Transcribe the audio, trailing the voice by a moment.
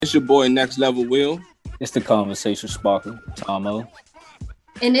It's your boy Next Level Will. It's the Conversation Sparkle, Tomo.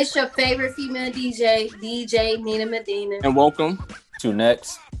 And it's your favorite female DJ Nina Medina. And welcome to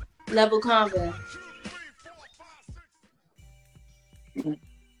Next Level Convo. They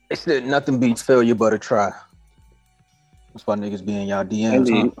said nothing beats failure but a try. That's why niggas be in y'all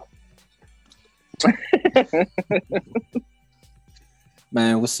DMs, huh?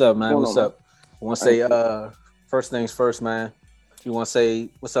 Man, what's up, man? What's up? I want to say, first things first, man. You want to say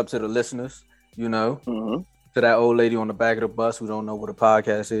what's up to the listeners, to that old lady on the back of the bus who don't know what a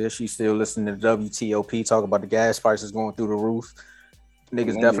podcast is. She's still listening to WTOP talk about the gas prices going through the roof.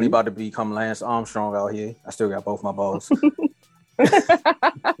 Niggas definitely about to become Lance Armstrong out here. I still got both my balls.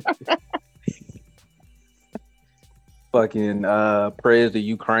 Fucking prayers to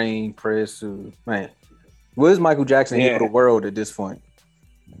Ukraine, prayers to, man. Where's Michael Jackson here for the world at this point?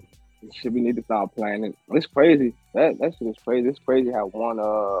 Shit, we need to start playing it. It's crazy. That shit is crazy. It's crazy how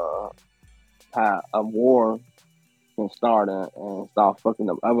a war can start and start fucking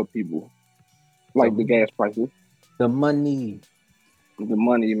up other people. Like the gas prices. The money,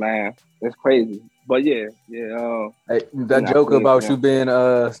 man. It's crazy. But yeah. Hey, that joke about you being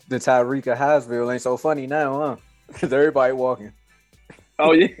the Tyreek Hasville ain't so funny now, huh? Because everybody walking.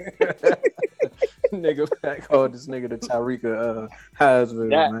 Oh yeah. Nigga called this nigga the Tyreek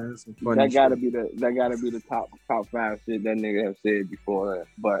Hasville, man. That gotta be the top 5 shit that nigga have said before.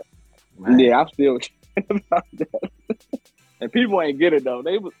 But man. Yeah, I'm still about that. And people ain't get it though.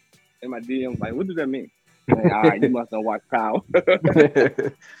 They was in my DM like, what does that mean? Like, all right, you must have watched Power.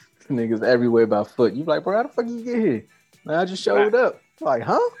 Niggas everywhere by foot. You like, bro, how the fuck you get here? Man, I just showed up. Like,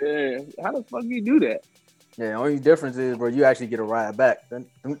 huh? Yeah, how the fuck you do that? Yeah, only difference is, bro, you actually get a ride back.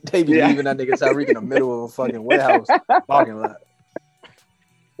 They be leaving that nigga Tyreek in the middle of a fucking warehouse parking lot.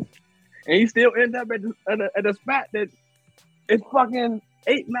 And he still end up at a spot that is fucking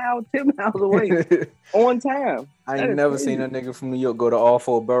 8 miles, 10 miles away on time. I ain't never seen a nigga from New York go to all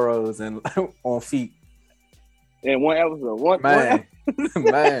 4 boroughs and on feet. In one episode. Man,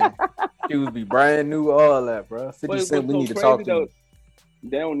 he would be brand new, all that, bro. 50 Cent, we need to talk to you.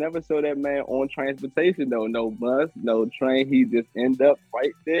 They don't never show that man on transportation though. No bus, no train. He just end up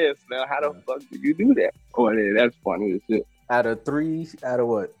right there. Now, how the fuck did you do that? Oh, yeah, that's funny as shit. Out of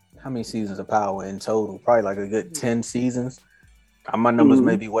what? How many seasons of Power in total? Probably like a good 10 seasons. My numbers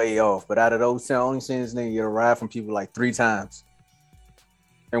may be way off, but out of those 10, I only seen this nigga get a ride from people like 3 times.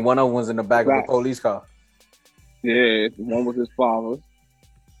 And one of them was in the back of a police car. Yeah, one was his father's.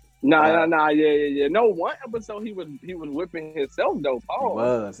 Nah, yeah. No, one episode he was whipping himself though,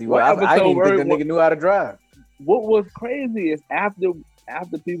 Paul. He was. I didn't even think the nigga knew how to drive. What was crazy is after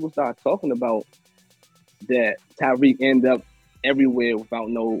people start talking about that Tyreek end up everywhere without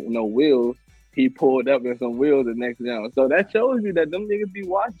no wheels, he pulled up in some wheels the next day. So that shows you that them niggas be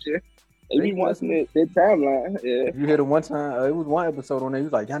watching. They be watching their timeline. Yeah. You hear the one time, it was one episode on there, he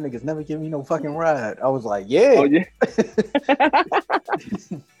was like, y'all niggas never give me no fucking ride. I was like, yeah. Oh, yeah.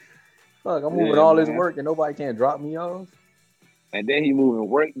 Fuck, I'm moving all this work and nobody can drop me off. And then he moving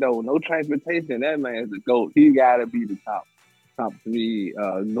work though, no transportation. That man's the GOAT. He gotta be the top 3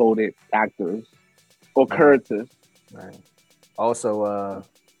 goated actors or characters. Right. Also,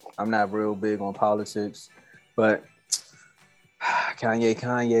 I'm not real big on politics, but Kanye,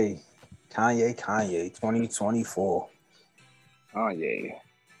 2024. Oh yeah.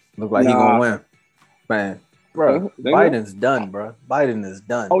 Look like he gonna win, man. Bro, Biden's done, bro. Biden is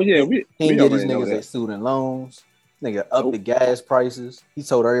done. Oh yeah, he ain't get these niggas their student loans. Nigga up the gas prices. He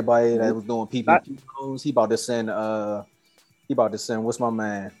told everybody that was doing PPP loans. He about to send what's my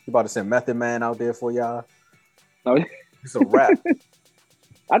man? He about to send Method Man out there for y'all. Oh, it's a wrap.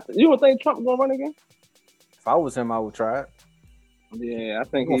 You would think Trump gonna run again? If I was him, I would try it. Yeah, I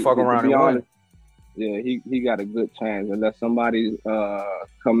think he's gonna fuck around and win. Yeah, he got a good chance unless somebody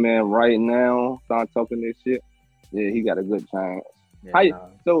come in right now, start talking this shit. Yeah, he got a good chance. Yeah,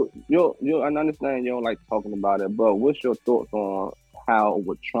 So I understand you don't like talking about it, but what's your thoughts on how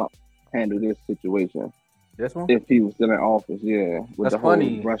would Trump handle this situation? This one? If he was still in office, yeah, with That's the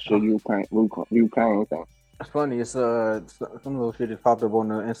funny. whole Russia-Ukraine thing. It's funny. It's some little shit that popped up on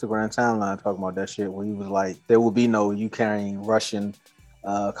the Instagram timeline talking about that shit where he was like, there will be no Ukraine-Russian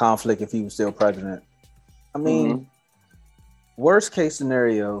conflict if he was still president. I mean, worst case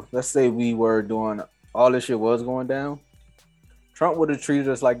scenario, let's say we were doing all this shit was going down. Trump would have treated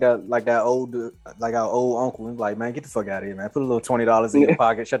us like our old uncle. He's like, man, get the fuck out of here, man. Put a little $20 in your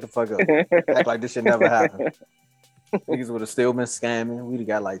pocket. Shut the fuck up. Act like this shit never happened. Niggas would have still been scamming. We'd have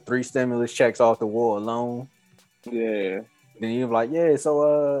got like 3 stimulus checks off the war alone. Yeah. Then you're like, yeah,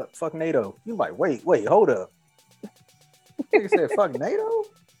 so fuck NATO. You're like, wait, hold up. Nigga said fuck NATO?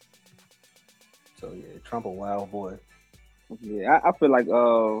 So yeah, Trump a wild boy. Yeah, I feel like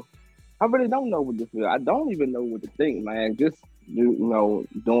I really don't know what to feel. I don't even know what to think, man. Just doing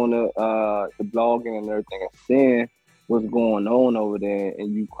the blogging and everything and seeing what's going on over there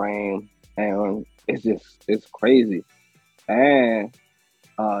in Ukraine, and it's crazy. And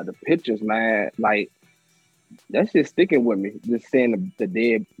the pictures, man, like that's just sticking with me. Just seeing the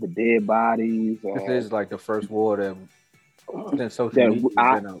dead bodies. This is like the first war that social media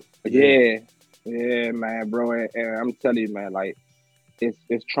been out. Yeah, man, bro, and I'm telling you, man, like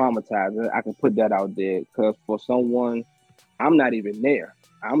it's traumatizing. I can put that out there because for someone, I'm not even there.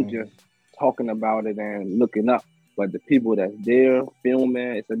 I'm just talking about it and looking up. But the people that's there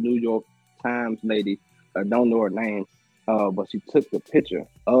filming, it's a New York Times lady. I don't know her name, but she took the picture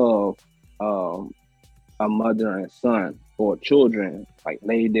of a mother and son or children like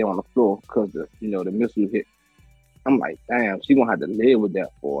laid there on the floor because the missile hit. I'm like, damn, she gonna have to live with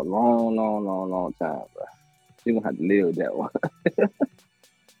that for a long time, bro. She gonna have to live with that one.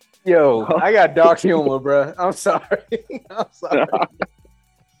 Yo, I got dark humor, bro. I'm sorry.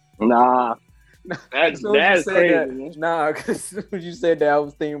 Nah, that's crazy. That, nah, because when you said that, I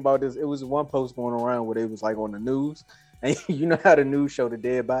was thinking about this. It was one post going around where they was like on the news, and you know how the news show the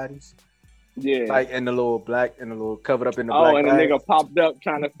dead bodies. Yeah, like in the little black and the little covered up in the black. Oh, and the nigga popped up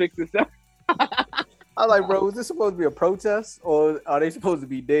trying to fix his up. I was like, bro, is this supposed to be a protest or are they supposed to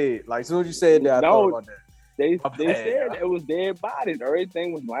be dead? Like, as soon as you said that, I thought about that. They said it was dead bodies.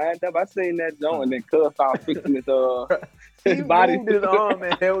 Everything was lined up. I seen that joint, and then Cuz started fixing his body. He moved his arm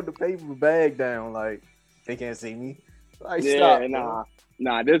and held the paper bag down like they can't see me. Like, yeah, stop,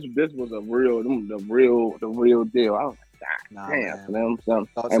 nah. This was the real deal. I was like, damn, Slim.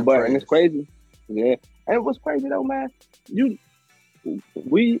 And it's crazy. Yeah, and it was crazy though, man.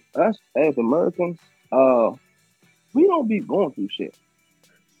 Us as Americans, we don't be going through shit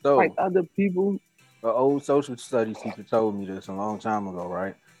so, like other people. An old social studies teacher told me this a long time ago,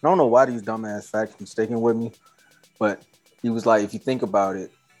 right? I don't know why these dumbass facts be sticking with me, but he was like, if you think about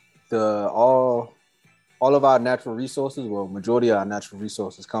it, all of our natural resources, well, majority of our natural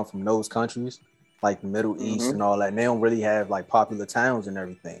resources come from those countries, like the Middle East and all that. And they don't really have like popular towns and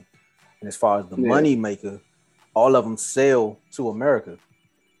everything. And as far as the money maker, all of them sell to America.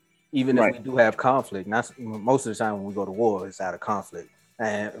 Even if we do have conflict, most of the time when we go to war, it's out of conflict.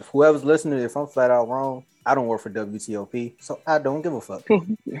 And whoever's listening, if I'm flat out wrong, I don't work for WTOP, so I don't give a fuck.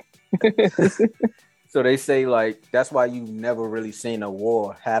 So they say like that's why you never really seen a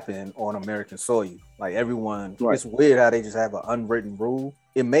war happen on American soil. Like everyone, it's weird how they just have an unwritten rule.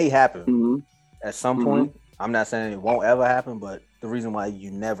 It may happen at some point. I'm not saying it won't ever happen, but the reason why you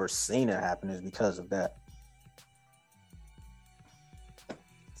never seen it happen is because of that.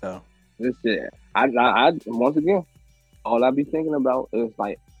 So this shit, I once again, all I be thinking about is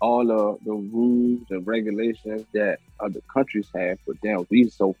like all the rules and regulations that other countries have, but damn, we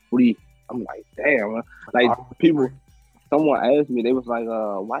so free. I'm like, damn, like people. Someone asked me, they was like,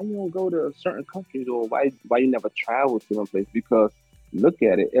 why you don't go to certain countries or why you never travel to them places? Because look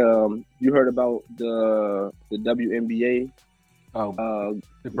at it. You heard about the WNBA? The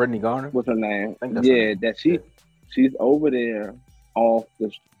Brittany Garner. What's her name? Yeah, that she's over there off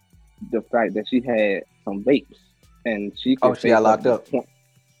the fact that she had some vapes and she got locked up.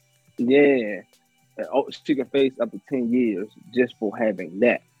 Yeah, she can face up to 10 years just for having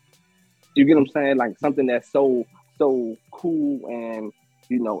that. You get what I'm saying? Like something that's so cool and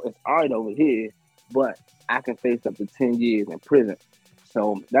it's art over here, but I can face up to 10 years in prison.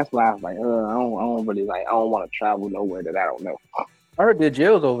 So that's why I was like, I don't really like. I don't want to travel nowhere that I don't know. I heard the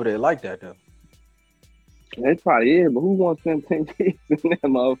jails over there like that though. They probably is, but who wants to spend 10 years in that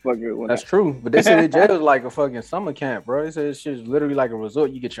motherfucker? That's true, but they say the jail is like a fucking summer camp, bro. They say it's just literally like a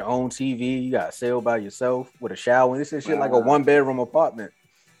resort. You get your own TV, you got a cell by yourself with a shower. This is shit like a 1-bedroom apartment.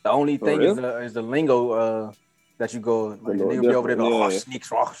 The only thing is the lingo that you go like they'll be over there go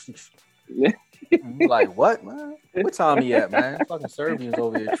sneaks. Yeah. You like what, man? What time you at, man? Fucking Serbians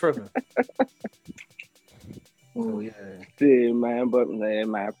over here tripping. So yeah, man. But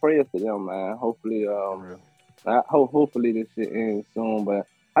man, prayers to them, man. Hopefully, hopefully this shit ends soon. But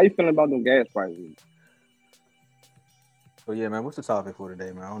how you feeling about them gas prices? So yeah, man. What's the topic for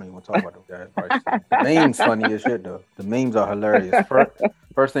today, man? I don't even want to talk about them gas prices. The memes funny as shit though. The memes are hilarious.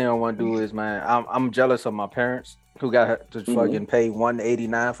 First thing I want to do is, man, I'm jealous of my parents who got to fucking pay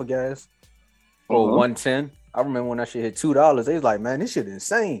 $1.89 for gas or $1.10. I remember when that shit hit $2. They was like, man, this shit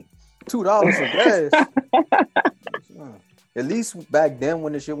insane. $2 for gas. At least back then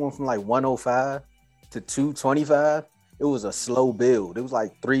when the shit went from like 105 to 225, it was a slow build. It was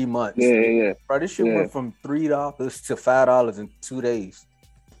like 3 months. Yeah. Bro, this shit went from $3 to $5 in 2 days.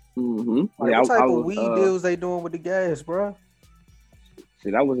 Mm-hmm. Like, what type of weed deals they doing with the gas, bro?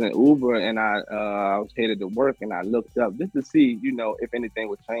 See, I was in Uber and I was headed to work and I looked up just to see, if anything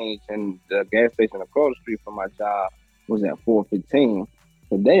would change. And the gas station across the street from my job was at 415.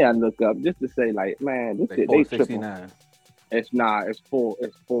 Today I look up just to say, like, man, this shit they tripping. It's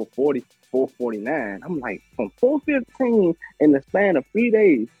 440, 449. I'm like, from 415 in the span of 3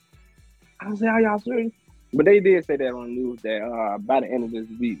 days. I say, are y'all serious? But they did say that on the news that by the end of this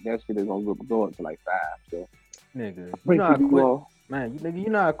week, that shit is gonna go up to like 5. So, nigga, you know how quick, man. You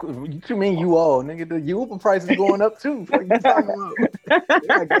know how quick. What you mean you all, nigga? The Uber price is going up too. What you talking about? They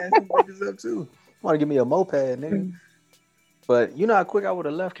got gas prices up too. Want to give me a moped, nigga? But you know how quick I would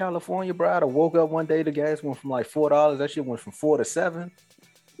have left California, bro? I'd have woke up one day, the gas went from like $4. That shit went from $4 to $7.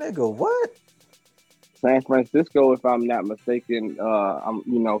 Nigga, what? San Francisco, if I'm not mistaken,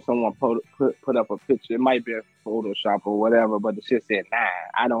 someone put up a picture. It might be a Photoshop or whatever, but the shit said 9.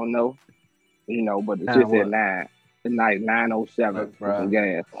 I don't know, but the shit said 9. It's like 907 for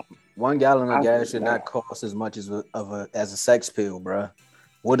gas. 1 gallon of gas should not cost as much as a sex pill, bro.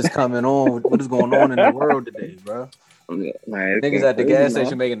 What is coming on? What is going on in the world today, bro? Yeah, man, niggas at the gas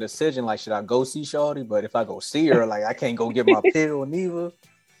station making a decision like, should I go see Shorty? But if I go see her, like, I can't go get my pill neither.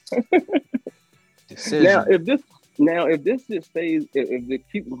 Decision. If this just stays, if it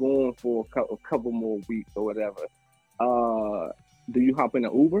keeps going for a couple more weeks or whatever, do you hop in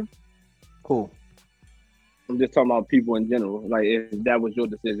an Uber? Cool. I'm just talking about people in general. Like, if that was your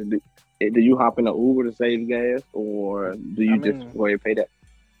decision, do you hop in an Uber to save gas, or do you just go ahead and pay that?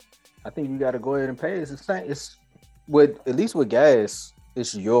 I think you got to go ahead and pay. It's at least with gas,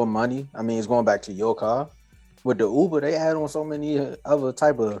 it's your money. I mean, it's going back to your car. With the Uber, they add on so many other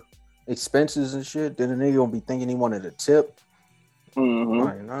type of expenses and shit. Then the nigga gonna be thinking he wanted a tip. Mm-hmm.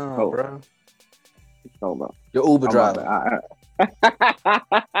 Like, nah, bro. Your Uber driver.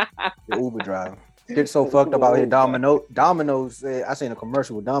 Your Uber driver. Get so fucked up out here. Domino's. I seen a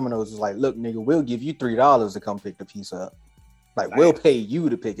commercial with Domino's. It's like, look, nigga, we'll give you $3 to come pick the piece up. Like, we'll pay you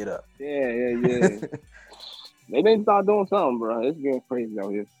to pick it up. Yeah. They didn't start doing something, bro. It's getting crazy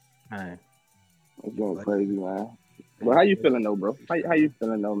out here. Man. It's getting crazy, man. But how you feeling though, bro? How you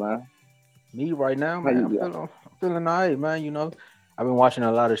feeling though, man? Me right now, man. I'm feeling all right, man. I've been watching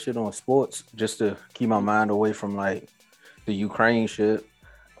a lot of shit on sports just to keep my mind away from like the Ukraine shit.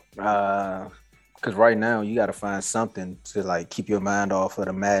 Because right now you got to find something to like keep your mind off of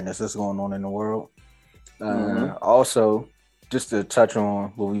the madness that's going on in the world. Also, just to touch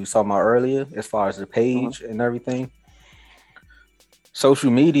on what we were talking about earlier, as far as the page and everything,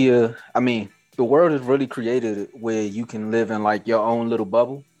 social media, I mean, the world is really created where you can live in like your own little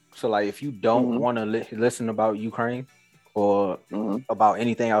bubble. So like if you don't want to listen about Ukraine or about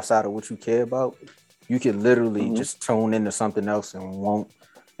anything outside of what you care about, you can literally just tune into something else and won't.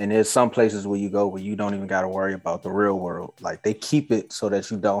 And there's some places where you go where you don't even got to worry about the real world. Like they keep it so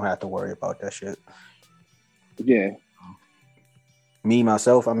that you don't have to worry about that shit. Yeah. Me,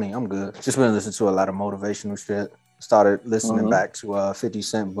 myself, I mean, I'm good. Just been listening to a lot of motivational shit. Started listening back to 50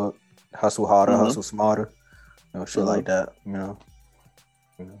 Cent book, Hustle Harder, Hustle Smarter. Shit like that, I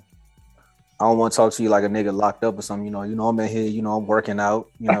don't want to talk to you like a nigga locked up or something, I'm in here, I'm working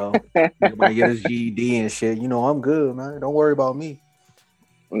out, everybody get his GED and shit, I'm good, man. Don't worry about me.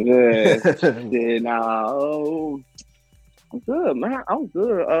 Yeah, I'm good, man. I'm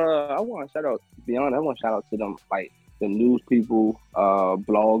good. I want to shout out, to be honest, I want to shout out to them, like the news people,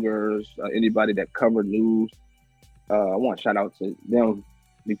 bloggers, anybody that cover news. I want to shout out to them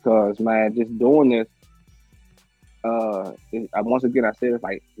because, man, just doing this, once again, I said it's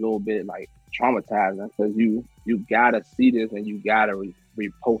like a little bit like traumatizing because you gotta see this and you gotta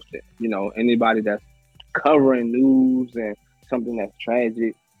repost it. Anybody that's covering news and something that's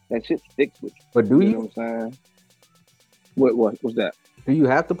tragic, that shit sticks with you. But do you? You know what I'm saying? What's that? Do you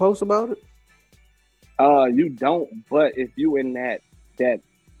have to post about it? You don't. But if you in that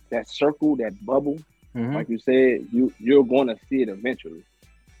circle, that bubble, like you said, you're gonna see it eventually.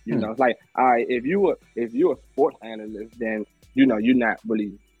 It's like, all right, if you're a sports analyst, then you're not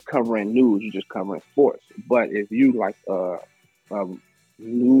really covering news, you're just covering sports. But if you like a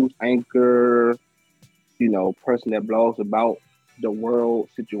news anchor, person that blogs about the world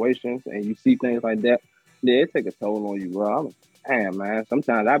situations and you see things like that, yeah, it take a toll on you, bro. Damn, man.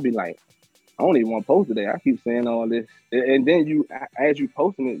 Sometimes I'd be like, I don't even want to post today. I keep saying all this. And then as you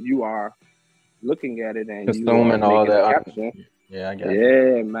posting it, you are looking at it and assuming all that. Yeah, I guess.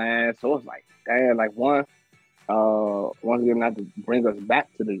 Yeah, man. So it's like, damn, like once again, not to bring us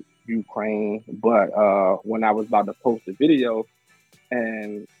back to the Ukraine, but when I was about to post the video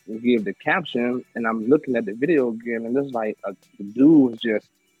and give the caption, and I'm looking at the video again, and it's like the dude was just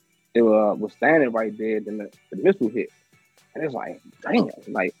it was standing right there, then the missile hit, and it's like, damn,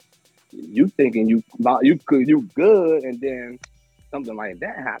 like you thinking you good, and then something like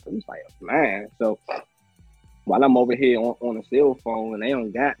that happens. It's like, man. So while I'm over here on a cell phone and they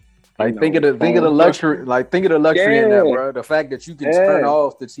don't got. Like think of the luxury, in that, bro. The fact that you can turn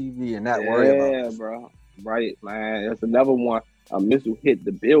off the TV and not worry about it. Yeah, bro. Right, man. That's another one. A missile hit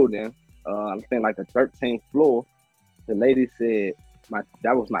the building. I'm saying like the 13th floor. The lady said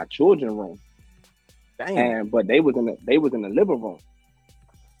that was my children's room. Damn. But they was in the living room.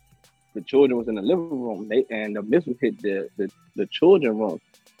 The children was in the living room. And the missile hit the children's room.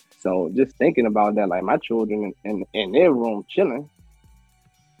 So just thinking about that, like my children in their room chilling.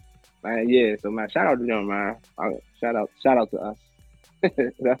 Man, yeah. So man, shout out to them, man. Shout out to us.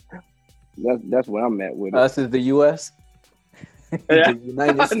 that's where I'm at with it. Us is the U.S. The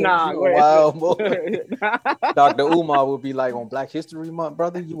United States. Wow, Dr. Umar would be like on Black History Month,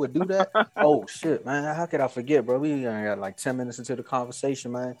 brother. You would do that? Oh shit, man! How could I forget, bro? We got like 10 minutes into the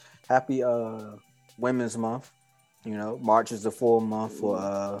conversation, man. Happy Women's Month. You know, March is the full month for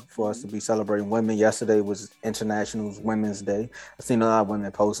us to be celebrating women. Yesterday was International Women's Day. I've seen a lot of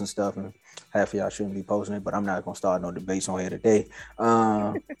women posting stuff, and half of y'all shouldn't be posting it, but I'm not gonna start no debates on here today.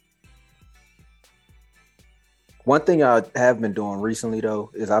 One thing I have been doing recently though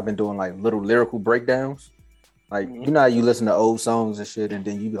is I've been doing like little lyrical breakdowns. Like, you know how you listen to old songs and shit, and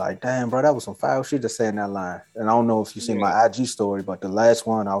then you be like, damn, bro, that was some foul shit to say in that line. And I don't know if you seen my IG story, but the last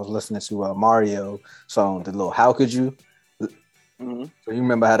one I was listening to a Mario song, the little How Could You? So you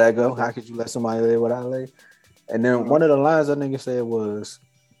remember how that go? How could you let somebody lay what I lay? And then one of the lines that nigga said was,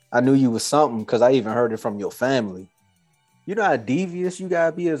 I knew you was something because I even heard it from your family. You know how devious you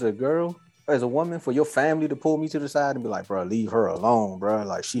gotta be as a girl, as a woman, for your family to pull me to the side and be like, bro, leave her alone, bro.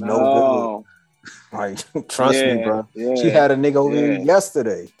 Like, she knows good. Like, trust me, bro. Yeah, she had a nigga over here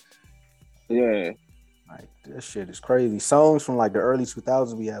yesterday. Yeah. Like, this shit is crazy. Songs from like the early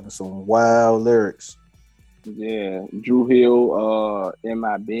 2000s be having some wild lyrics. Yeah. Dru Hill, In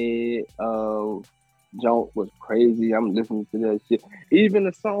My Bed, Junk was crazy. I'm listening to that shit. Even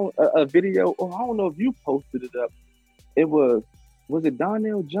a song, a video, I don't know if you posted it up. It was it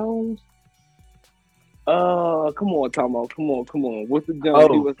Donnell Jones? Come on, Tomo. Come on. What's the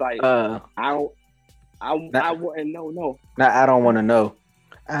jump? He was like, I wouldn't know. No. I don't want to know.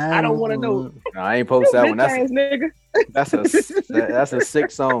 I don't want to know. No, I ain't post that one. Nigga. That's a sick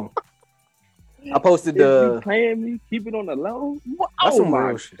song. I posted you playing me, keep it on the low. That's some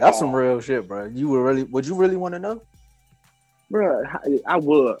real shit. That's some real shit, bro. Would you really want to know? Bro, I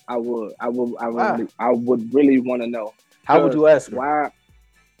would really want to know. How would you ask her? Why?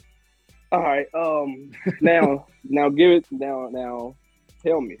 All right. Now give it. Now,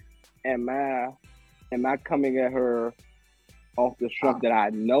 tell me, am I coming at her off the strength that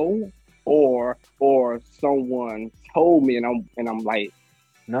I know, or someone told me, and I'm like,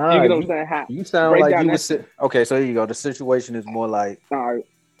 nah, you know what I'm saying? You sound like you would. Okay, so here you go. The situation is more like, all right.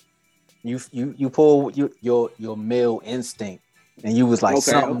 You pull your male instinct, and you was like,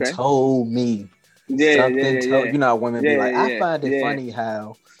 something told me. Yeah. You know how women be like, I find it funny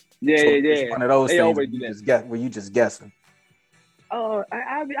how. It's one of those things where you just guessing.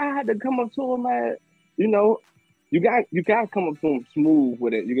 I had to come up to him, man. You know, you got to come up to him smooth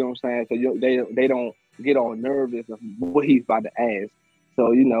with it. You know what I'm saying? So they don't get all nervous of what he's about to ask.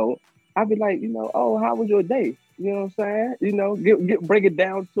 So, you know, I'd be like, you know, oh, how was your day? You know what I'm saying? You know, break it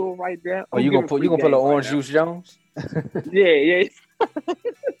down to him right there. Oh, you gonna pull an Orange Juice Jones? Yeah.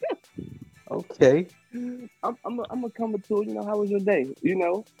 Okay. I'm gonna come up to, you know, how was your day? You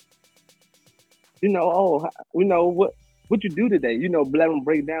know, oh, you know what you do today? You know, let them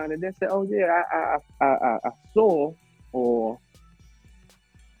break down and then say, oh yeah, I saw or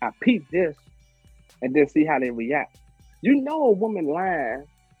I peeped this, and then see how they react. You know, a woman lying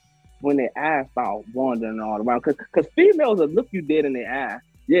when they eyes start wandering all around, because females will look you dead in the eye.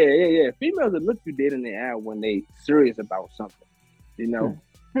 Yeah. Females will look you dead in the eye when they serious about something. You know,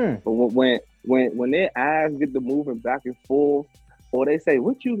 but when their eyes get to moving back and forth, or they say,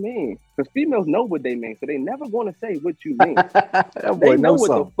 what you mean? Because females know what they mean, so they never going to say what you mean. That boy know what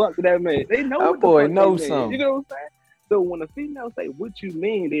the fuck that means. They know that what boy the fuck knows they something. mean. You know what I'm saying? So when a female say what you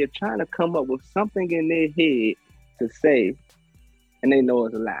mean, they're trying to come up with something in their head to say, and they know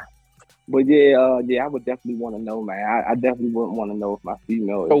it's a lie. But yeah, I would definitely want to know, man. I definitely wouldn't want to know if my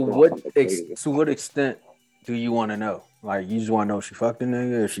female is to what extent do you want to know? Like, you just want to know if she fucked the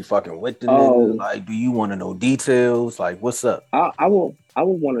nigga, if she fucking with the nigga? Like, do you want to know details? Like, what's up? I would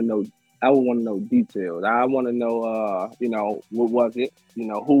want to know. I would want to know details. I want to know, you know, what was it? You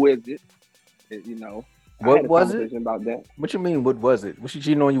know, who is it? You know, What was it? About that. What you mean? What was it? Was she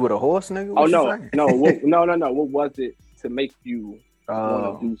cheating on you with a horse, nigga? What no. What was it to make you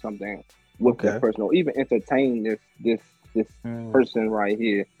want to do something with this person, or even entertain this person right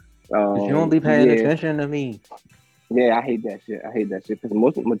here? You don't be paying attention to me. Yeah, I hate that shit.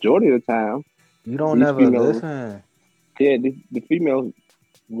 Because majority of the time, you don't never listen. Yeah, the females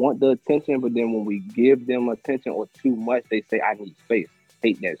want the attention, but then when we give them attention or too much, they say, I need space.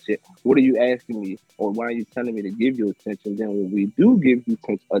 Hate that shit. What are you asking me? Or why are you telling me to give you attention? Then when we do give you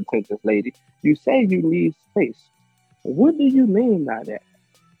attention, lady, you say you need space. What do you mean by that?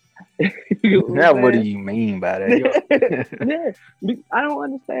 What do you mean by that? Yeah, I don't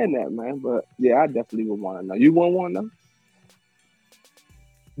understand that, man. But yeah, I definitely would want to know. You wouldn't want to know?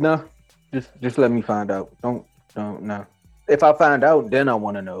 No, just let me find out. Don't know. If I find out, then I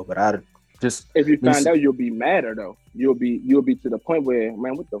want to know. But I just if you find out, you'll be madder though. You'll be to the point where,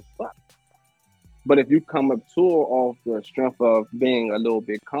 man, what the fuck? But if you come up to her off the strength of being a little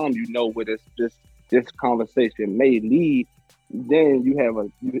bit calm, you know where this conversation may lead. Then you have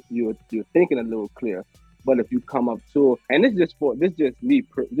you're thinking a little clear. But if you come up to her, and this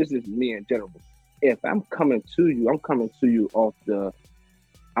is me in general. If I'm coming to you off the.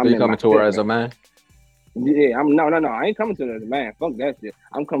 You coming to her as a man? Yeah, no. I ain't coming to her as a man. Fuck that shit.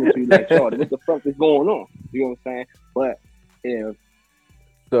 I'm coming to you like, Shorty, what the fuck is going on? You know what I'm saying? But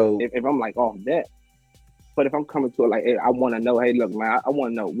if I'm like off that, but if I'm coming to her like, hey, I want to know, hey, look, man, I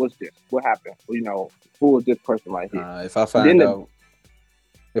want to know what's this? What happened? You know, who is this person right here? If I find out,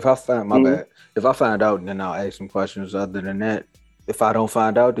 if I find out, then I'll ask some questions. Other than that, if I don't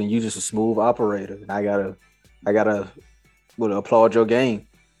find out, then you just a smooth operator, and I gotta applaud your game.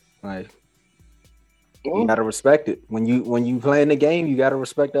 Like, you gotta respect it. When you playing the game, you gotta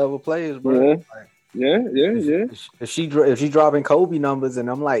respect the other players, bro. Yeah. If she dropping Kobe numbers and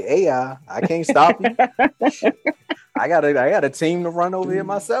I'm like, AI, I can't stop you. I got a team to run over here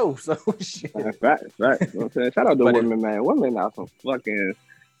myself. So shit. Right. Okay. Shout out to women, man. Women are some fucking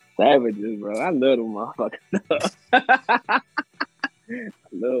savages, bro. I love them motherfuckers. I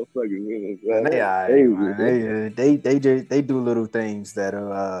love fucking women, man. They do little things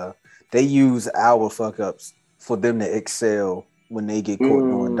that they use our fuck ups for them to excel when they get caught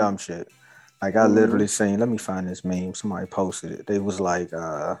doing dumb shit. Like I literally seen, let me find this meme. Somebody posted it. They was like,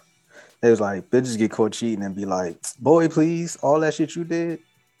 bitches get caught cheating and be like, boy, please, all that shit you did.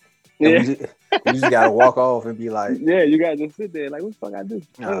 Yeah. You just gotta walk off and be like, yeah, you gotta just sit there like, what the fuck I do?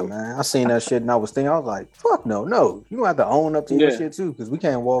 Nah, man, I seen that shit and I was like, fuck no, you gonna have to own up to your shit too, because we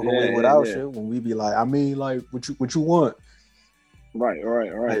can't walk away without shit when we be like, I mean, like, what you want? Right.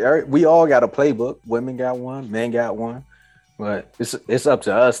 Like, we all got a playbook. Women got one, men got one. But it's up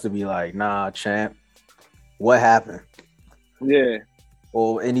to us to be like, nah, champ, what happened? Yeah.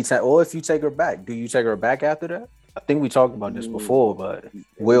 Or anytime, or if you take her back, do you take her back after that? I think we talked about this before, but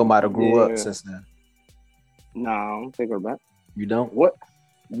Will might have grew up since then. Nah, I don't take her back. You don't? What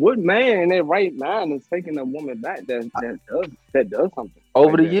man in their right mind is taking a woman back that does something?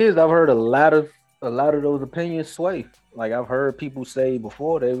 Over the years, I've heard a lot of those opinions sway. Like I've heard people say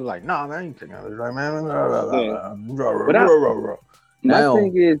before, they were like, "Nah, man, I ain't taking that." Like, man,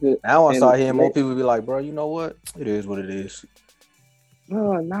 now I start hearing more people be like, "Bro, you know what? It is what it is."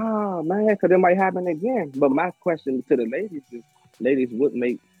 Oh, nah, man, because it might happen again. But my question to the ladies is, what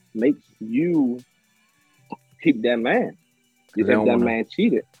makes you keep that man? You think that man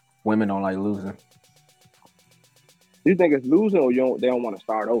cheated? Women don't like losing. You think it's losing, or they don't want to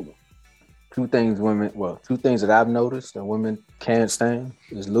start over? Two things that I've noticed that women can't stand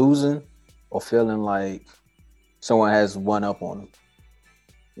is losing or feeling like someone has one up on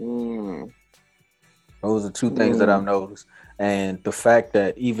them. Those are two things that I've noticed. And the fact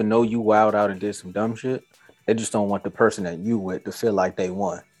that even though you wilded out and did some dumb shit, they just don't want the person that you with to feel like they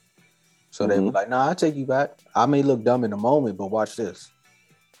won. So they were like, nah, I'll take you back. I may look dumb in the moment, but watch this.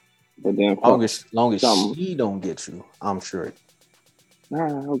 But then long as she don't get you, I'm sure.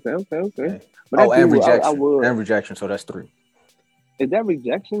 Okay. But and rejection. And rejection, so that's 3. Is that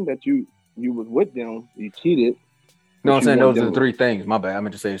rejection that you was with them, you cheated? No, I'm saying those are the 3 things. My bad. I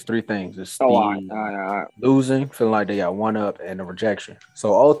meant to say it's 3 things. It's losing, feeling like they got one up, and the rejection.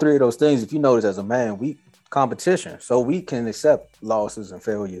 So all 3 of those things, if you notice as a man, we competition. So we can accept losses and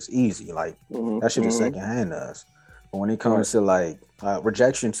failures easy. Like that shit is secondhand to us. But when it comes to like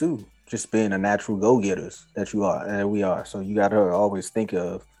rejection too, just being a natural go-getters that you are and we are. So you gotta always think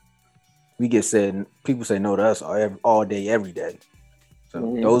of, people say no to us all day, every day.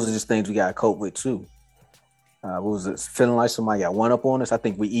 So those are just things we gotta cope with too. What was it? Feeling like somebody got one up on us? I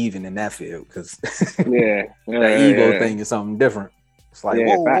think we even in that field because the ego thing is something different. It's like,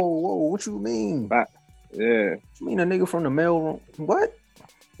 whoa, what you mean? Yeah. You mean a nigga from the mailroom? What?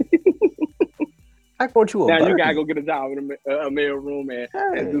 I brought you a now birdie. You gotta go get a job in a mail room and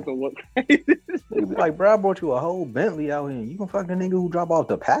do some work. Nigga be like, bro, I brought you a whole Bentley out here. You gonna fuck the nigga who drop off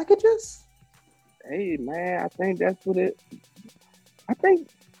the packages? Hey man, I think that's what it. I think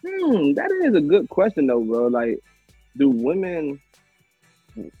that is a good question though, bro. Like, do women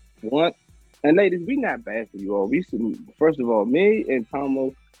want? And ladies, we not bad for you all. We should, first of all, me and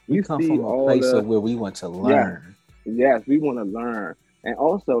Tomo, we come from a place of where we want to learn. Yes, we want to learn. And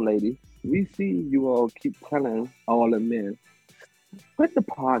also, ladies, we see you all keep telling all the men, put the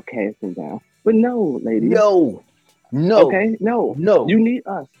podcasting down. But no, ladies. No. Okay, no. You need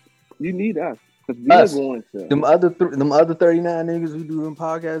us. You need us. Because we are going to. Them other 39 niggas who do them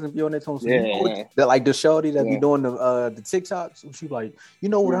podcasts and be on that tone. They're like the shorty that be doing the TikToks. She like, you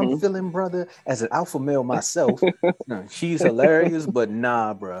know what I'm feeling, brother? As an alpha male myself. She's hilarious, but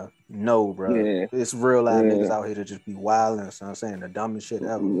nah, bro. No, bro. Yeah. It's real live niggas out here to just be wilding. So I'm saying the dumbest shit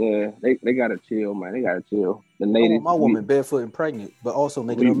ever. Yeah, they gotta chill, man. They gotta chill. The ladies. I want my woman barefoot and pregnant, but also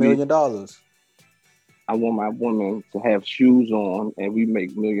making $1 million. I want my woman to have shoes on, and we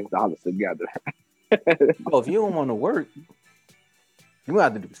make $1 million together. Oh, if you don't want to work, you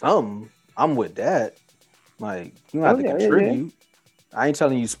have to do something. I'm with that. Like, you have to contribute. Yeah. I ain't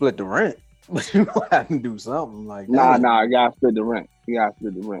telling you split the rent, but you gonna have to do something. Like, nah, you gotta split the rent.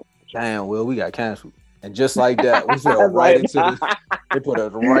 Damn, Will, we got canceled, and just like that, we fell right into. They put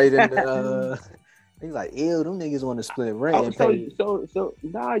us right in the. He's like, ew, them niggas want to split rent and pay. So,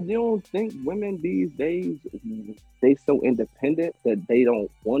 nah, you don't think women these days, they so independent that they don't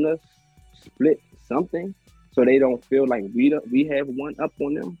want to split something, so they don't feel like we have one up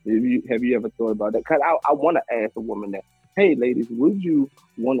on them? Have you ever thought about that? Because I want to ask a woman that, hey, ladies, would you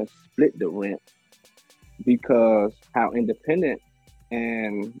want to split the rent because how independent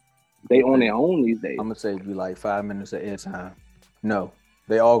and they on their own these days? I'm going to say be like 5 minutes of airtime. No.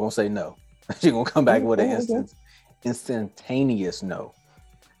 They all going to say no. She's going to come back with an instantaneous no.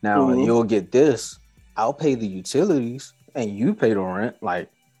 Now, you'll get this. I'll pay the utilities and you pay the rent. Like,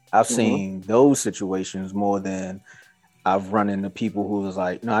 I've seen those situations more than I've run into people who was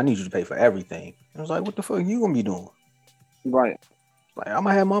like, no, I need you to pay for everything. I was like, what the fuck are you going to be doing? Right. Like, I'm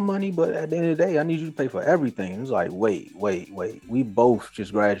going to have my money, but at the end of the day, I need you to pay for everything. It's like, wait. We both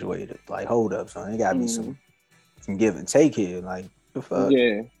just graduated. Like, hold up, son. There got to be some give and take here. Like, the fuck?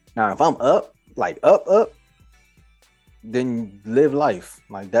 Yeah. Now, if I'm up, like up, then live life.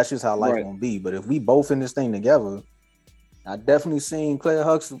 Like, that's just how life gonna be. But if we both in this thing together, I definitely seen Claire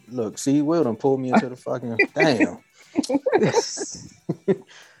Huxtable. Look, see, Will done pulled me into the fucking damn.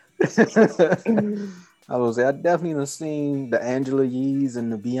 I definitely done seen the Angela Yees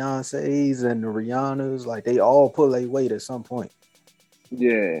and the Beyonces and the Rihannas. Like, they all pull their weight at some point.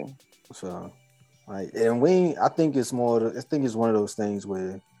 Yeah. So, like, and I think it's one of those things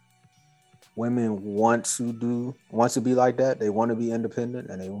where women want to be like that. They want to be independent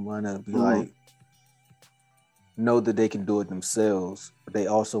and they want to be like, know that they can do it themselves. But they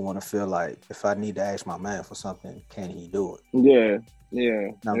also want to feel like, if I need to ask my man for something, can he do it?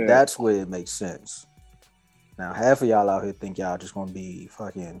 Yeah. Now that's where it makes sense. Now, half of y'all out here think y'all just gonna be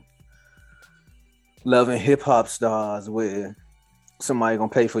fucking loving hip hop stars where somebody gonna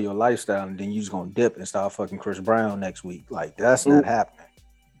pay for your lifestyle and then you just gonna dip and start fucking Chris Brown next week. Like, that's not happening.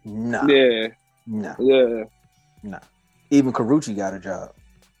 Nah. Yeah. Nah. Yeah. Nah. Even Karuchi got a job.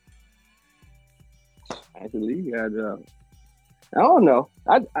 Angela Yee got a job. I don't know.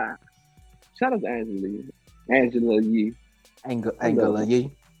 I shout out to Angela Yee. Angela Yee.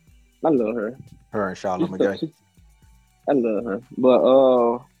 I love her. Her and Charlotte McGay. I love her.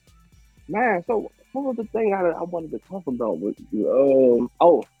 But man, so what was the thing I wanted to talk about with you?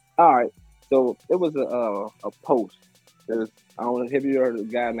 All right. So it was a post. I don't know, have you heard of a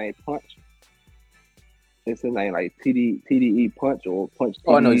guy named Punch? It's his name, like TDE Punch or Punch TDE.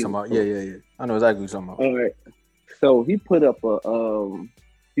 Oh, I know you're talking about. Yeah. I know exactly what you're talking about. All right. So he put up a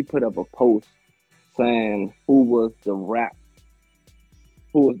post saying who was the rap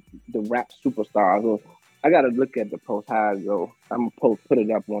superstars. So I gotta look at the post how it go. I'm gonna put it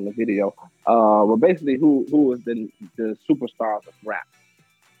up on the video. But basically who was the superstars of rap.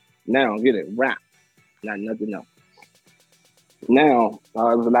 Now get it, rap, not nothing else. Now,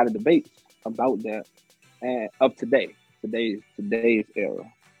 there was a lot of debates about that, and up to today's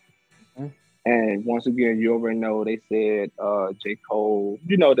era. Mm-hmm. And once again, you already know they said J. Cole.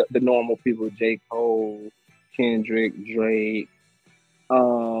 You know the normal people: J. Cole, Kendrick, Drake.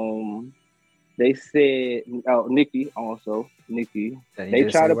 They said Nicki also. Nicki. They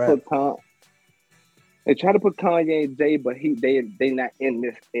try to put Kanye and Jay, but they not in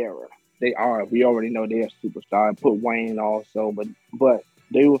this era. they are. We already know they're a superstar. Put Wayne also, but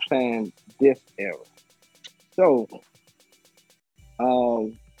they were saying this era. So,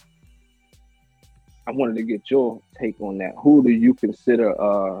 I wanted to get your take on that. Who do you consider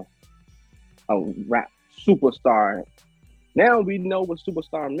a rap superstar? Now we know what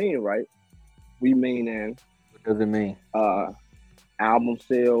superstar mean, right? We meaning what does it mean? Album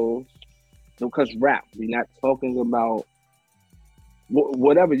sales. Because rap, we're not talking about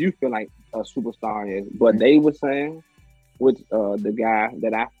whatever you feel like a superstar is. But they were saying, with the guy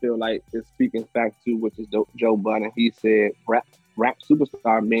that I feel like is speaking fact to, which is Joe Budden, he said rap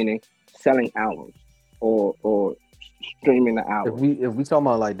superstar meaning selling albums or streaming the album. If we talking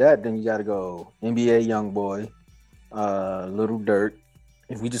about like that, then you got to go NBA YoungBoy, Lil Durk.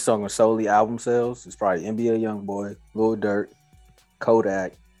 If we just talking solely album sales, it's probably NBA YoungBoy, Lil Durk,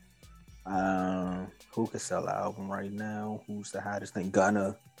 Kodak. Who could sell an album right now? Who's the hottest thing?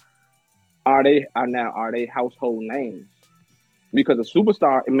 Gunna. Are they household names? Because a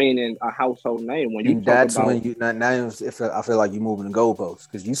superstar meaning a household name. When you that's talk about, when you now if I feel like you're moving the goalposts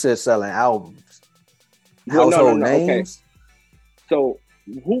because you said selling albums. Well, household no, names. Okay. So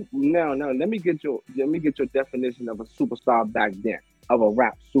who now? Let me get your definition of a superstar back then, of a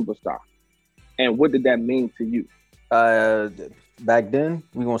rap superstar, and what did that mean to you? Back then,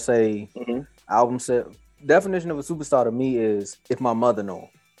 we're gonna say album sale. Definition of a superstar to me is if my mother know him.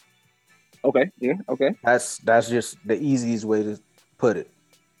 Okay, yeah, okay. That's just the easiest way to put it.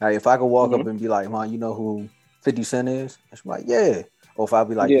 Like if I could walk up and be like, "Mom, you know who 50 Cent is?" And she's like, "Yeah." Or if I'd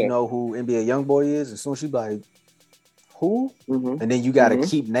be like, "You know who NBA YoungBoy is?" And soon she'd be like, "Who?" And then you gotta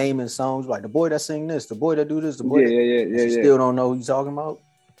keep naming songs like the boy that sing this, the boy that do this, the boy that still don't know who you're talking about.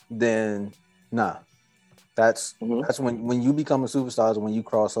 Then nah. That's when you become a superstar is when you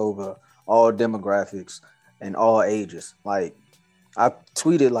cross over all demographics and all ages. Like I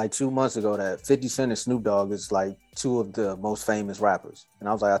tweeted like 2 months ago that 50 Cent and Snoop Dogg is like two of the most famous rappers. And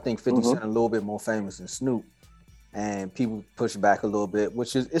I was like, I think 50 Cent a little bit more famous than Snoop. And people push back a little bit,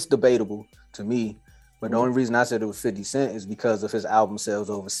 which is it's debatable to me. But the only reason I said it was 50 Cent is because of his album sales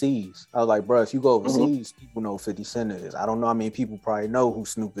overseas. I was like, bro, if you go overseas, people know 50 Cent is. I don't know how many people probably know who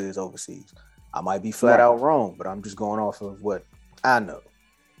Snoop is overseas. I might be flat out wrong, but I'm just going off of what I know.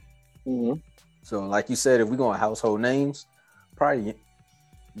 So like you said, if we're going household names, probably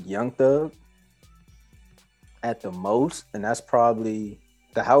Young Thug at the most. And that's probably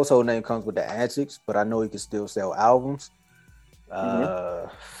the household name comes with the antics, but I know he can still sell albums. I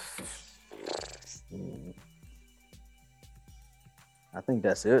think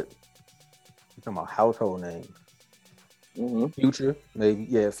that's it. You're talking about household names. Future, maybe.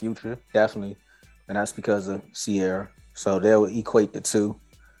 Yeah, Future, definitely. And that's because of Sierra. So they'll equate the two.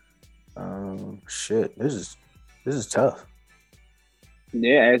 Shit, this is tough.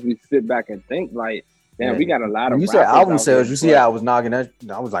 Yeah, as we sit back and think, like, damn, we got a lot of. When you said album sales, you see how I was knocking that.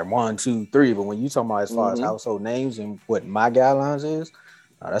 I was like 1, 2, 3. But when you talking about as far as household names and what my guidelines is,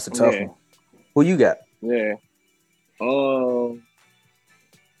 that's a tough one. Who you got? Yeah.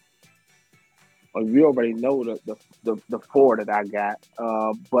 We already know the 4 that I got.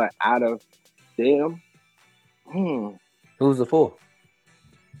 But out of them, who's the 4?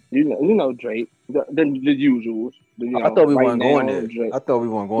 You know Drake, the usuals. I thought we weren't going there. Drake. I thought we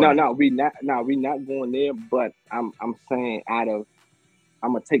weren't going. No, we not going there. But I'm saying I'm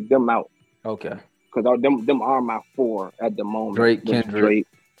gonna take them out. Okay. Because them are my 4 at the moment. Drake, Kendrick,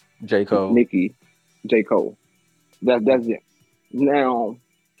 J. Cole, Nicki, J. Cole. That's it. Now,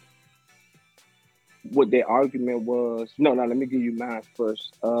 what their argument was? No. Let me give you mine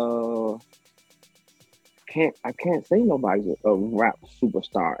first. I can't say nobody's a rap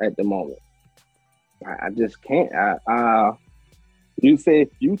superstar at the moment. I just can't. You say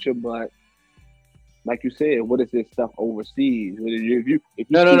Future, but like you said, what is this stuff overseas?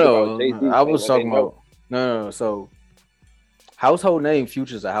 No. I was talking about no. So household name,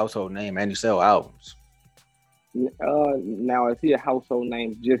 Future's a household name, and you sell albums. Now is he a household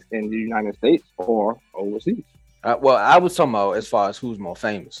name just in the United States or overseas? Well, I was talking about as far as who's more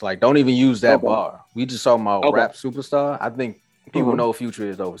famous. Like, don't even use that bar. We just talking about rap superstar. I think people know Future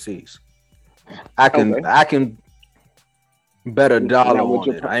is overseas. I can bet $1 on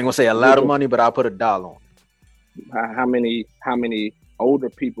it. I ain't gonna say a lot of money, but I'll put $1 on it. How many older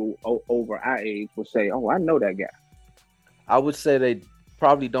people over our age will say, "Oh, I know that guy"? I would say they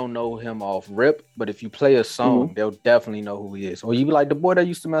probably don't know him off rip, but if you play a song, they'll definitely know who he is. Or you be like the boy that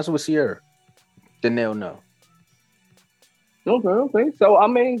used to mess with Sierra, then they'll know. Okay. So I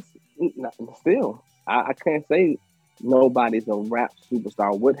mean, still, I can't say nobody's a rap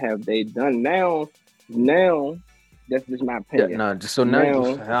superstar. What have they done now? That's just my opinion. Yeah, so now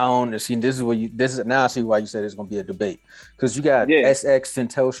I don't see. This is now I see why you said it's gonna be a debate because you got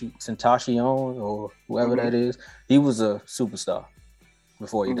SX Tentacion or whoever that is. He was a superstar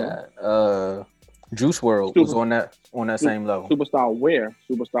before he died. Juice WRLD was on that same level. Superstar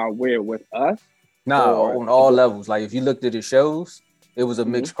where with us? Nah, on all levels. Like if you looked at his shows, it was a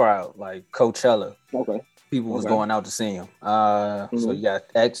mixed crowd. Like Coachella, people was going out to see him. So you got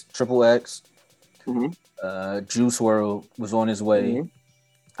Triple X. Juice WRLD was on his way.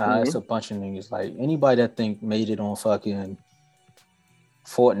 It's a bunch of niggas. Like anybody that think made it on fucking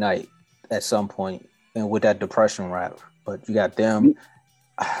Fortnite at some point and with that depression rap. But you got them.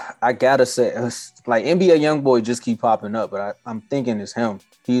 I gotta say, like NBA YoungBoy just keep popping up, but I'm thinking it's him.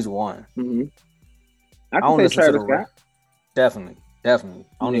 He's one. I don't listen to the rap. Definitely. I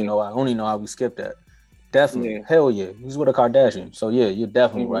don't even know how we skipped that. Definitely. Hell yeah. He's with a Kardashian. So yeah, you're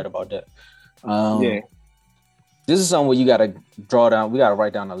definitely right about that. This is something where you gotta draw down. We gotta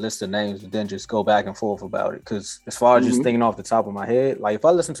write down a list of names and then just go back and forth about it. Because as far as just thinking off the top of my head, like if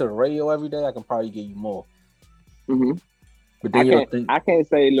I listen to the radio every day, I can probably give you more. But then I can't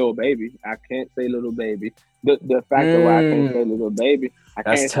say Lil Baby. I can't say Little Baby. The fact that I can't say Little Baby, I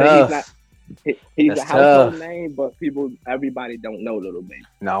can't say he's a household name, but everybody don't know Little Baby.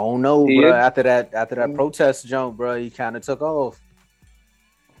 No, bro. After that protest jump, bro, he kind of took off.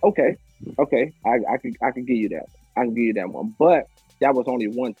 Okay. I could give you that. I can give you that one. But that was only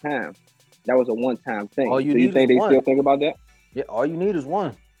one time. That was a one-time thing. Do you think they still think about that? Yeah, all you need is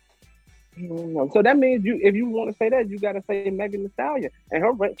one. So that means if you want to say that, you got to say Megan Thee Stallion. And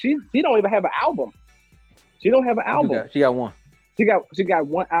she don't even have an album. She don't have an album. She got one. She got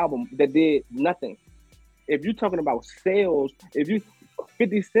one album that did nothing. If you're talking about sales,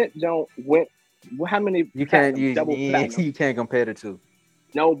 50 Cent went how many? You can't compare the two.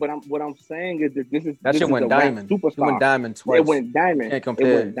 No, but what I'm saying is that that shit went diamond. Superstar. It went diamond twice. It went diamond. You can't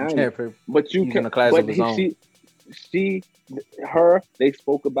compare. It went diamond. But you can. They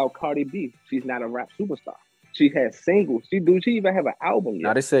spoke about Cardi B. She's not a rap superstar. She has singles. She even have an album yet?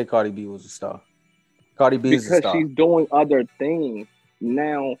 Now they said Cardi B was a star. Cardi B is a star. Because she's doing other things.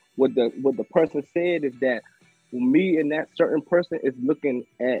 Now, what the person said is that me and that certain person is looking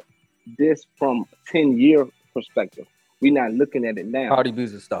at this from 10-year perspective. We're not looking at it now. Cardi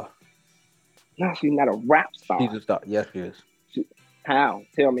B's a star. No, she's not a rap star. She's a star. Yes, she is. How?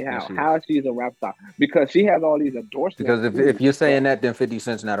 Tell me how. How is she a rap star? Because she has all these endorsements. Because if you're saying that, then 50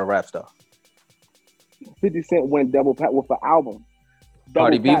 Cent's not a rap star. 50 Cent went double platinum with an album.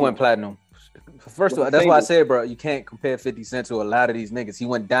 Cardi B went platinum. First of all, that's why I said, bro, you can't compare 50 Cent to a lot of these niggas. He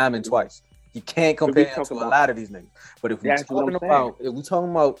went diamond twice. You can't compare him to a lot of these niggas. But if we're talking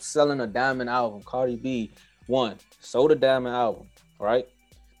about selling a diamond album, Cardi B, one, sold a diamond album, right?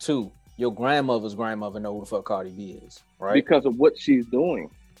 Two, your grandmother's grandmother know who the fuck Cardi B is, right? Because of what she's doing,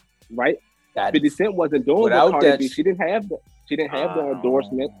 right? 50 Cent wasn't doing what Cardi B. She didn't have the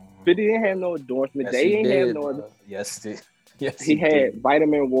endorsement. 50 didn't have no endorsement. Yes, they ain't have no. Yes, he had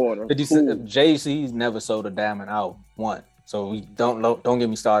vitamin water. Jay-Z's never sold a diamond album. One. So we don't get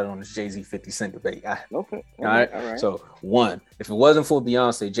me started on this Jay-Z 50 Cent debate. Okay. All right. So one, if it wasn't for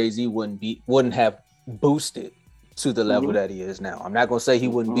Beyonce, Jay-Z wouldn't have boosted to the level that he is now. I'm not gonna say he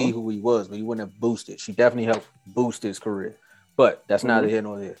wouldn't be who he was, but he wouldn't have boosted. She definitely helped boost his career. But that's neither here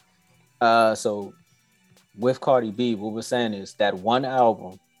nor there. So with Cardi B, what we're saying is that one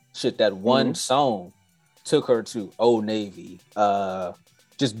album, that one song took her to Old Navy,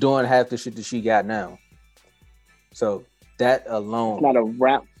 just doing half the shit that she got now. So that alone, it's not a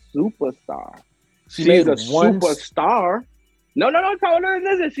rap superstar. She's a superstar. No.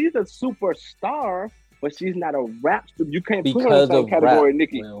 Listen, she's a superstar, but she's not a rap. You can't put her in the same category,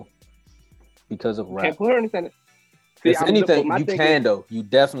 Nicki. Because of rap. Can't put her in the same. If anything, you can though. You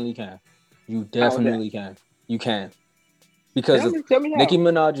definitely can. You definitely can. You can. Because of Nicki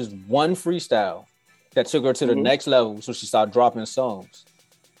Minaj's one freestyle that took her to the next level, so she started dropping songs.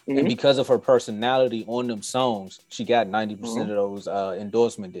 And because of her personality on them songs, she got 90% of those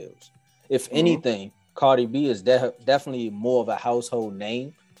endorsement deals. If anything, Cardi B is definitely more of a household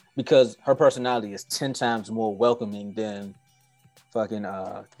name because her personality is 10 times more welcoming than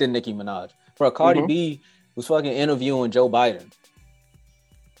Nicki Minaj. Bro, Cardi B was fucking interviewing Joe Biden.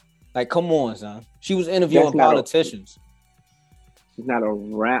 Like, come on, son. She was interviewing politicians. She's not a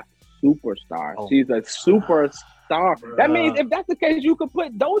rap superstar. She's a superstar. That means if that's the case, you could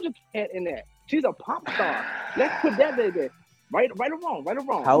put Doja Cat in there. She's a pop star. Let's put that there. Right or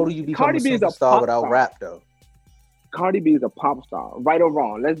wrong. How do you become Cardi B is a superstar without rap, though? Cardi B is a pop star. Right or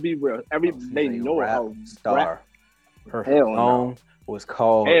wrong? Let's be real. They know rap star. Her song was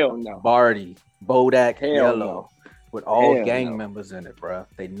called Barty, Bodak Yellow. with all Hell gang no. members in it, bro.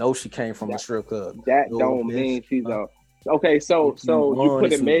 They know she came from a strip club. That Yo, don't bitch, mean she's a. Okay, so if you you put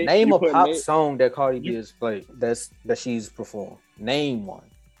wanted it to. made. Name you a put pop made, song that Cardi B has played that she's performed. Name one.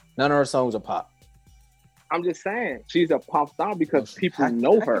 None of her songs are pop. I'm just saying she's a pop star because people How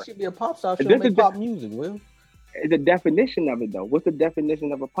know can her. she be a pop star? She This don't make is pop music, Will. The definition of it though. What's the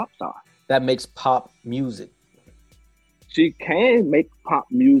definition of a pop star? That makes pop music. She can make pop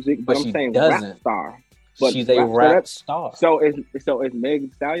music, but I'm she saying doesn't. rap star. But She's a rap star. So is Megan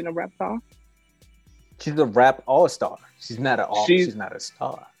Thee Stallion a rap star? She's a rap all star. She's not she's not a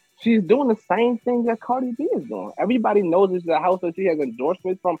star. She's doing the same thing that Cardi B is doing. Everybody knows it's the house that she has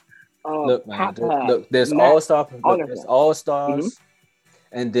endorsements from. Look, man, there's all stars,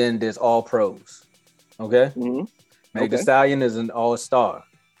 and then there's all pros. Okay, Megan Thee Stallion is an all star.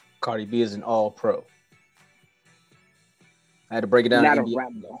 Cardi B is an all pro. I had to break it down. Not a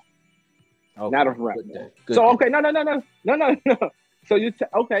rap though. Okay. Not a rap. Good so day. okay, no. So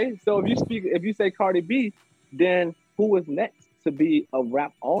So if you say Cardi B, then who is next to be a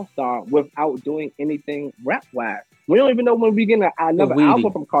rap all star without doing anything rap wise? We don't even know when we get another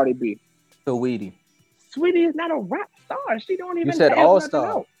album from Cardi B. Saweetie. Saweetie is not a rap star. She don't even. You said all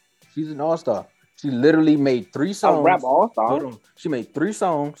star. She's an all star. She literally made 3 songs. A rap all star. She made 3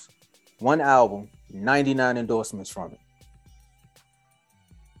 songs, 1 album, 99 endorsements from it.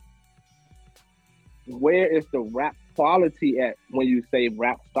 Where is the rap quality at when you say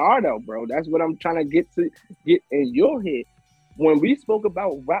rap star though, bro? That's what I'm trying to get in your head. When we spoke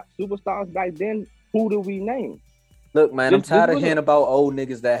about rap superstars back then, who do we name? Look, man, I'm tired of hearing about old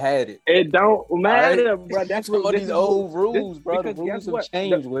niggas that had it. It don't matter, bro. That's what these old rules, bro. The rules have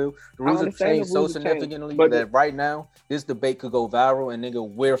changed, Will. The rules have changed so significantly that right now this debate could go viral and nigga,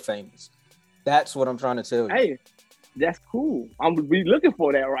 we're famous. That's what I'm trying to tell you. Hey, that's cool. I'm be looking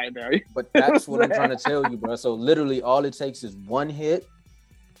for that right now. But that's what I'm trying to tell you, bro. So literally all it takes is one hit.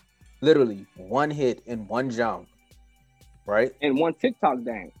 Literally one hit in one genre. Right? And one TikTok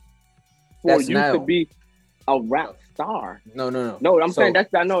dance. For you to be a rap star. No. I'm saying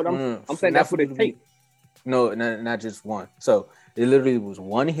that's I'm saying that's what it takes. No, not just one. So it literally was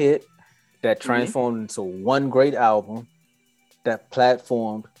one hit that transformed into one great album that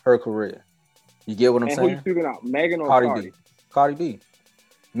platformed her career. You get what I'm saying? Who you speaking out? Megan or Cardi B? Cardi B.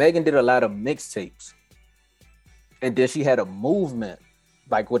 Megan did a lot of mixtapes. And then she had a movement,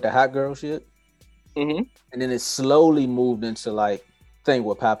 like with the Hot Girl shit. Mm-hmm. And then it slowly moved into like thing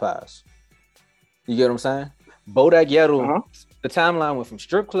with Popeyes. You get what I'm saying? Bodak Yellow, the timeline went from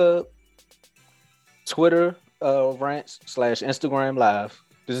strip club, Twitter rants / Instagram live.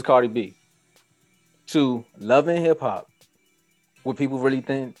 This is Cardi B. To Love and Hip Hop, where people really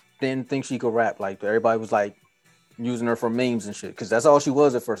didn't think she could rap. Like everybody was like using her for memes and shit, because that's all she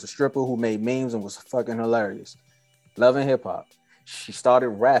was at first, a stripper who made memes and was fucking hilarious. Love and Hip Hop. She started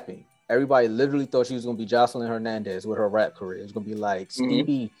rapping. Everybody literally thought she was gonna be Jocelyn Hernandez with her rap career. It was gonna be like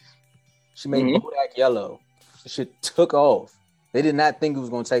Stevie. She made Bodak Yellow. Shit took off. They did not think it was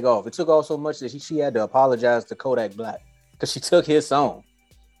gonna take off. It took off so much that she had to apologize to Kodak Black because she took his song.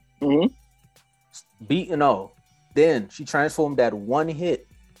 Beat and all. Then she transformed that one hit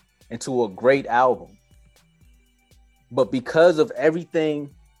into a great album. But because of everything,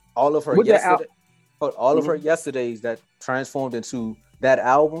 all of her her yesterdays that transformed into that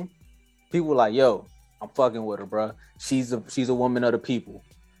album, people were like, yo, I'm fucking with her, bro. She's a woman of the people.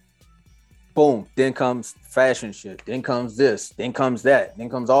 Boom. Then comes fashion shit. Then comes this. Then comes that. Then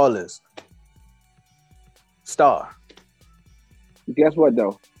comes all this. Star. Guess what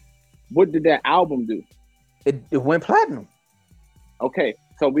though? What did that album do? It went platinum. Okay,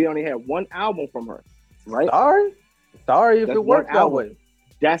 so we only had one album from her, right? Sorry if it worked that way.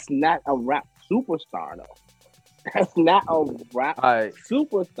 That's not a rap superstar though. That's not a rap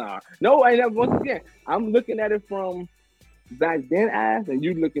superstar. No, once again, I'm looking at it from back then eyes, and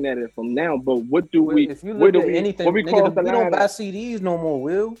you looking at it from now. But what do we? If you look at anything, we don't buy CDs no more,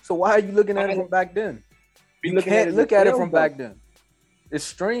 Will. So why are you looking at it from back then? You can't look at it from back then. It's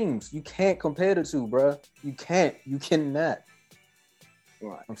streams. You can't compare the two, bro. You can't. You cannot.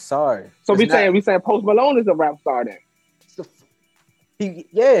 Right. I'm sorry. So we saying Post Malone is a rap star then.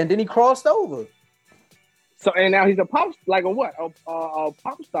 And then he crossed over. So and now he's a pop, like a what? A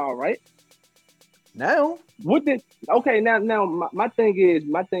pop star, right? Now. Now my thing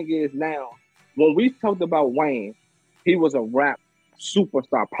is now when we talked about Wayne, he was a rap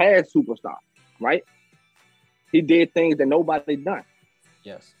superstar, past superstar, right? He did things that nobody done.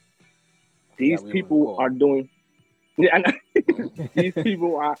 Yes. These people are doing. Yeah, these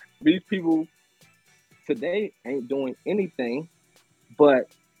people today ain't doing anything but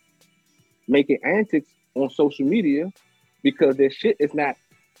making antics on social media because their shit is not.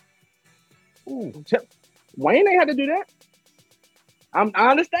 Ooh, Wayne ain't had to do that. I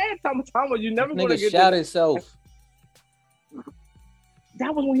understand. Thomas, you never gonna get shot himself.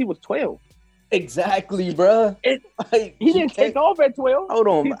 That was when he was 12. Exactly, bro. He didn't take off at 12. Hold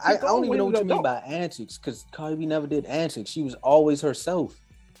on, I don't even know what you mean by antics, because Cardi B never did antics. She was always herself.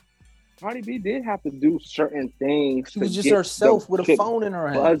 Cardi B did have to do certain things. She was just herself with a phone in her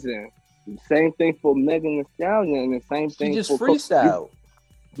hand. Buzzing. Same thing for Megan Thee Stallion, and the same thing. She just freestyle.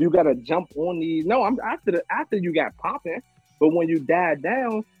 You gotta jump on these. No, I'm after you got popping, but when you died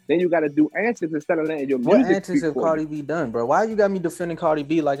down, then you gotta do antics instead of letting your music. What antics have Cardi B done, bro? Why you got me defending Cardi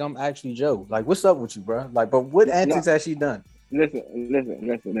B like I'm actually Joe? Like, what's up with you, bro? Like, but what antics has she done? Listen.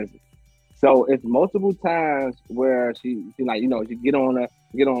 So it's multiple times where she like, she get on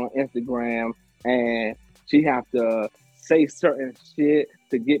Instagram and she have to say certain shit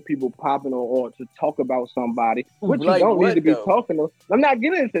to get people popping or to talk about somebody, which like you don't need to be talking to. I'm not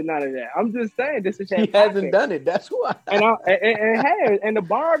getting into none of that. I'm just saying this is. She hasn't done it. That's why. And the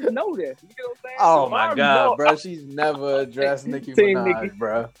Barbs know this. You know what I'm saying? Oh my God, bro! She's never addressed Nicki Minaj,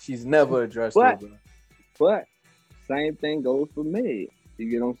 bro. She's never addressed her, bro. But same thing goes for Meg. You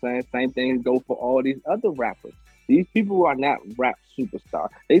get what I'm saying? Same thing goes for all these other rappers. These people are not rap superstars.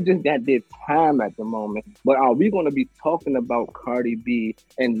 They just got their time at the moment. But are we going to be talking about Cardi B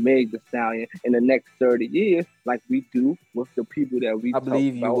and Meg Thee Stallion in the next 30 years like we do with the people that we talk about? I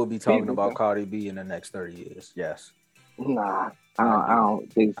believe you will be talking about Cardi B in the next 30 years. Yes. Nah, I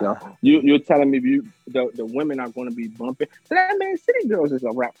don't think so. You're telling me the women are going to be bumping. So that means City Girls is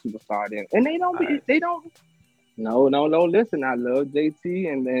a rap superstar then. And they don't. No. Listen, I love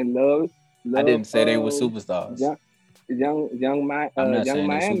JT and then love. I didn't say they were superstars. Young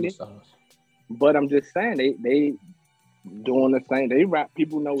Miami. But I'm just saying they doing the same. They rap.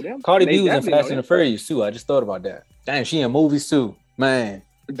 People know them. Cardi B was in Fast and the Furious too. I just thought about that. Damn, she in movies too. Man,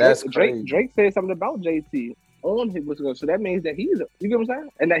 that's crazy. Drake said something about JT on his. So that means that you get what I'm saying,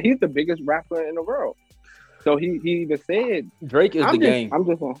 and that he's the biggest rapper in the world. So he even said Drake is the game. I'm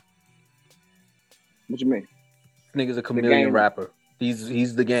just saying. What you mean? This nigga's a chameleon rapper.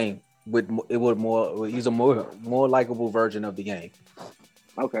 He's the game. He's a more likable version of the game.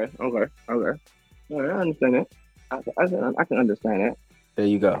 Okay. All right, I understand that. I can understand that. There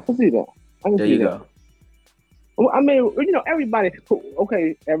you go. I can see that. There you go. Well, I mean, everybody.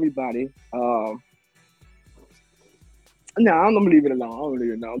 Okay, everybody. No, I'm gonna leave it alone.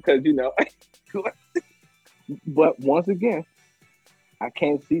 Because But once again, I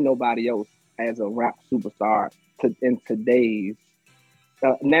can't see nobody else as a rap superstar in today's.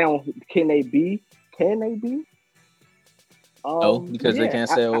 Now, can they be? No, because they can't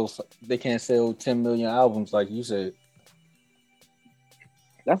sell. They can't sell 10 million albums like you said.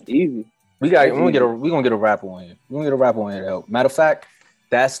 That's easy. We're gonna get a rapper on here. We're gonna get a rapper on here to help. Matter of fact,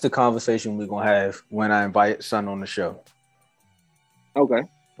 that's the conversation we're gonna have when I invite Son on the show. Okay.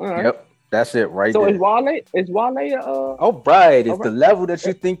 All right. Yep. That's it right there. So is Wale oh, right. It's the level that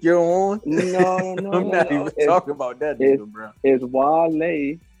you think you're on. No. I'm not even talking about that, bro. Is Wale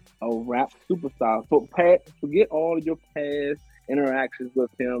a rap superstar? Forget all of your past interactions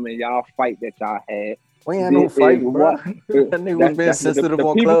with him and y'all fight that y'all had. We ain't no fight, bro. That nigga was being sensitive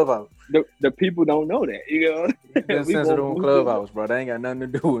on Clubhouse. The people don't know that, Being sensitive on Clubhouse, bro. That ain't got nothing to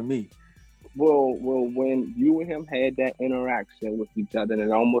do with me. Well, when you and him had that interaction with each other and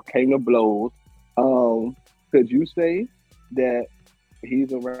it almost came to blows, could you say that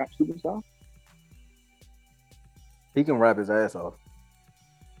he's a rap superstar? He can rap his ass off.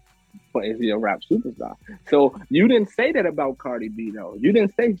 But is he a rap superstar? So you didn't say that about Cardi B, though. You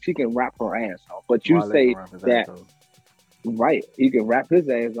didn't say she can rap her ass off, but you say that, right, he can rap his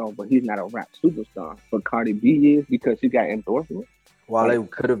ass off, but he's not a rap superstar. But Cardi B is because she got endorsements. Wale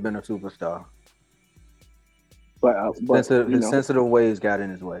could have been a superstar. But his sensitive ways got in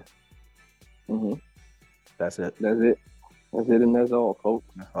his way. Mm-hmm. That's it. And that's all, folks.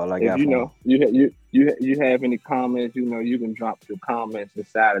 That's all I got. You have any comments? You can drop your comments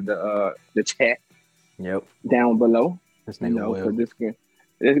inside of the chat. Yep. Down below. This nigga will.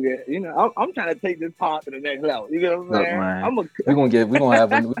 I'm trying to take this part to the next level. You know what I'm saying? We're gonna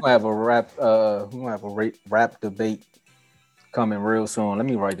have a rap debate coming real soon. Let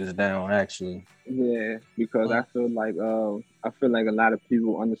me write this down. Actually. Yeah, because I feel like a lot of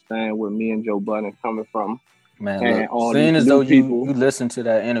people understand where me and Joe Budden is coming from. Man, look, seeing as though you listen to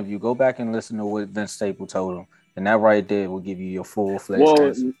that interview, go back and listen to what Vince Staples told him, and that right there will give you your full-fledged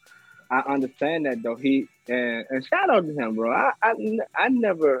answer. I understand that though. And shout out to him, bro. I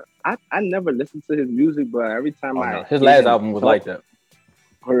never listened to his music, but every time his last album was like that.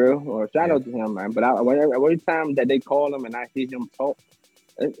 For real. Well, shout out to him, man. But every time that they call him and I hear him talk,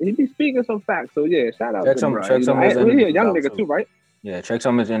 he be speaking some facts. So yeah, shout out to him. Check some of his interviews. He a young nigga too, right? Yeah, check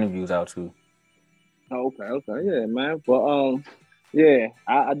some of his interviews out too. Oh, okay, yeah, man. But yeah,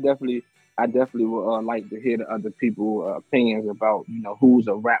 I definitely would like to hear the other people's opinions about who's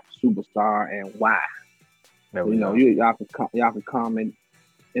a rap superstar and why. Y'all can comment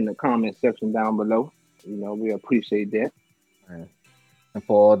in the comment section down below. We appreciate that. Right. And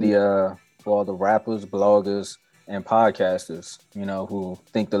for all the rappers, bloggers, and podcasters, who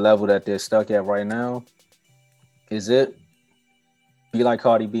think the level that they're stuck at right now is it. Be like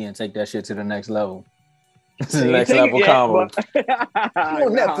Cardi B and take that shit to the next level. This is the next level combo. You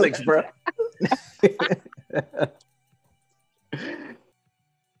on Netflix, bro.